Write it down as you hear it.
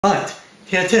Right,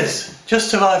 here it is,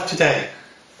 just arrived today,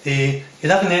 the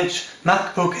 11-inch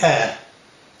MacBook Air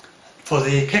for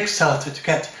the Kickstarter to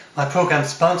get my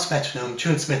programs Bounce, Metronome,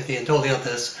 Smithy and all the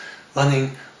others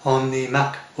running on the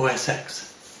Mac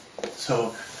OSX. So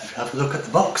if you have a look at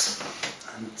the box,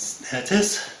 and there it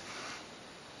is.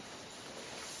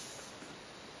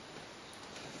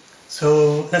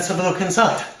 So let's have a look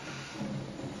inside.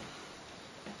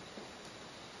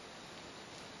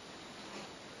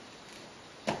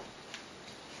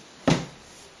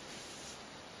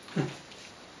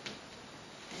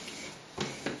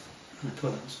 I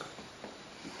thought that was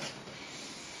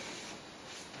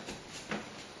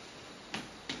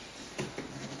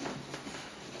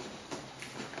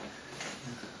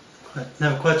good.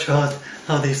 Never quite sure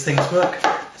how these things work.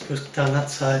 I suppose down that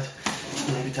side,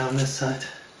 maybe down this side.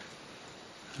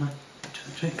 Might do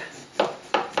the trick.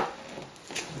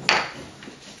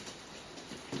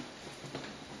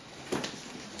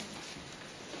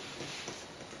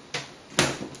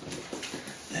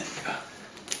 There we go.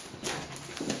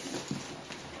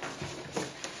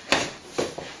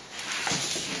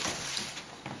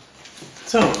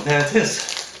 So there it is.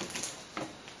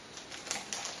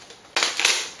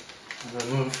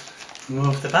 I'll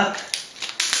remove the back.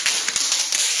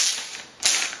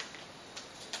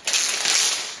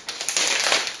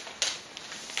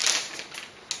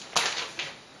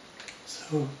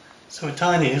 So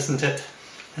tiny, isn't it?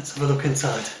 Let's have a look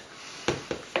inside.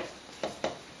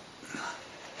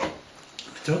 I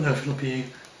don't know if it'll be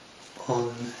on,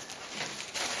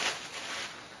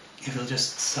 if it'll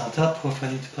just start up or if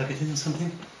I need to plug it in or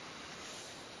something.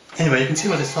 Anyway, you can see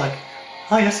what it's like.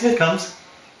 Oh yes, here it comes.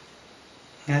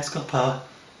 Yeah, it's got power.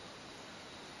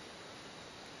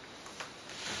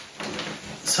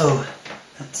 So,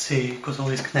 let's see, got all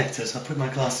these connectors. I'll put my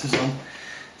glasses on,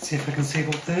 see if I can see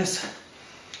what there is.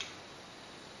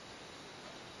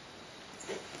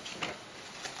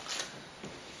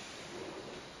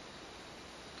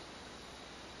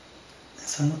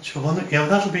 I'm not sure. Well, yeah,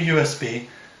 that'll be USB.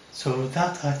 So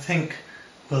that I think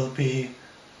will be.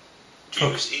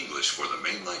 Use English for the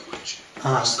main language.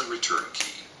 Press the return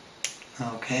key.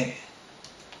 Okay.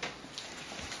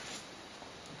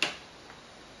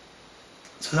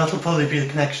 So that'll probably be the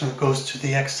connection that goes to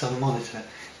the external monitor,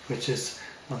 which is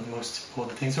one of the most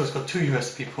important things. So it's got two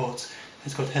USB ports,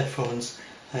 it's got headphones,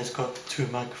 and it's got two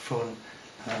microphone.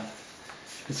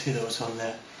 You can see those on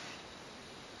there.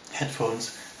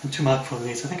 Headphones and two microphone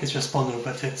leads. I think it's just mono,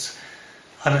 but it's,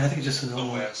 I think it's just a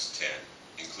normal. OS 10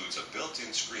 includes a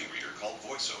built-in screen reader called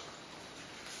VoiceOver.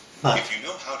 Right. If you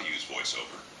know how to use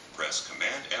VoiceOver, press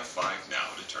Command F5 now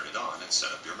to turn it on and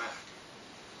set up your Mac.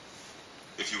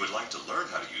 If you would like to learn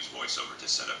how to use VoiceOver to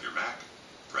set up your Mac,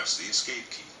 press the Escape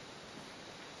key.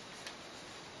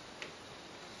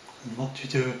 And what do you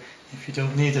do if you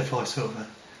don't need a VoiceOver?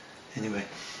 Anyway,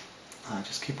 I'll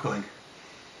just keep going.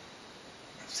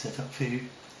 Set up for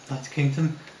United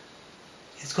Kingdom.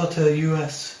 It's got a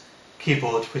US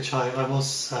keyboard, which I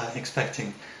was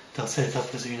expecting. They'll set it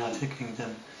up as a United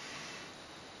Kingdom,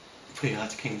 for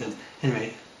United Kingdom.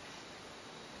 Anyway,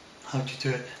 how do you do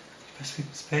it? Press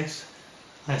space.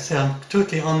 I say I'm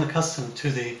totally unaccustomed to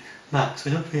the Mac, so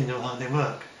I don't really know how they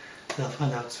work, but I'll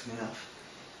find out soon enough.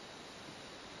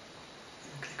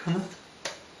 Click on it.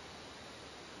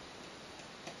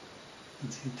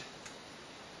 Doesn't seem to.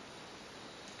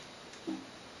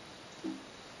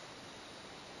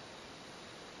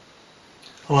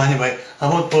 Oh, anyway, I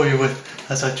won't bore you with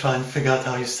as I try and figure out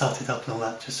how you start it up and all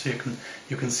that, just so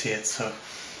you can see it. So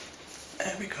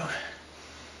there we go.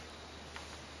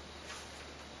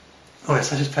 Oh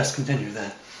yes, I just press continue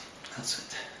there. That's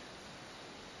it.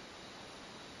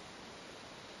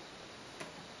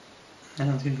 I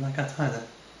don't really like that either.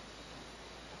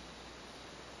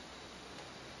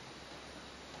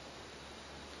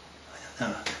 I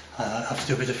don't know. I have to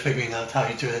do a bit of figuring out how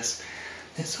you do this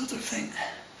sort of thing.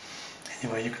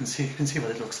 Anyway, you can see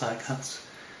what it looks like. That's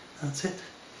it.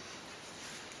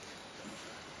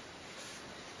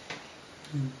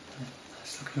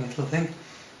 Nice looking little thing.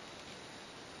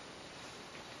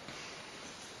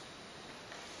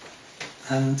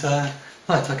 And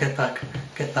right, I'll get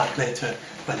back later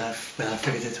when I've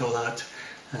figured it all out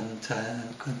and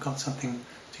got something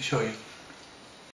to show you.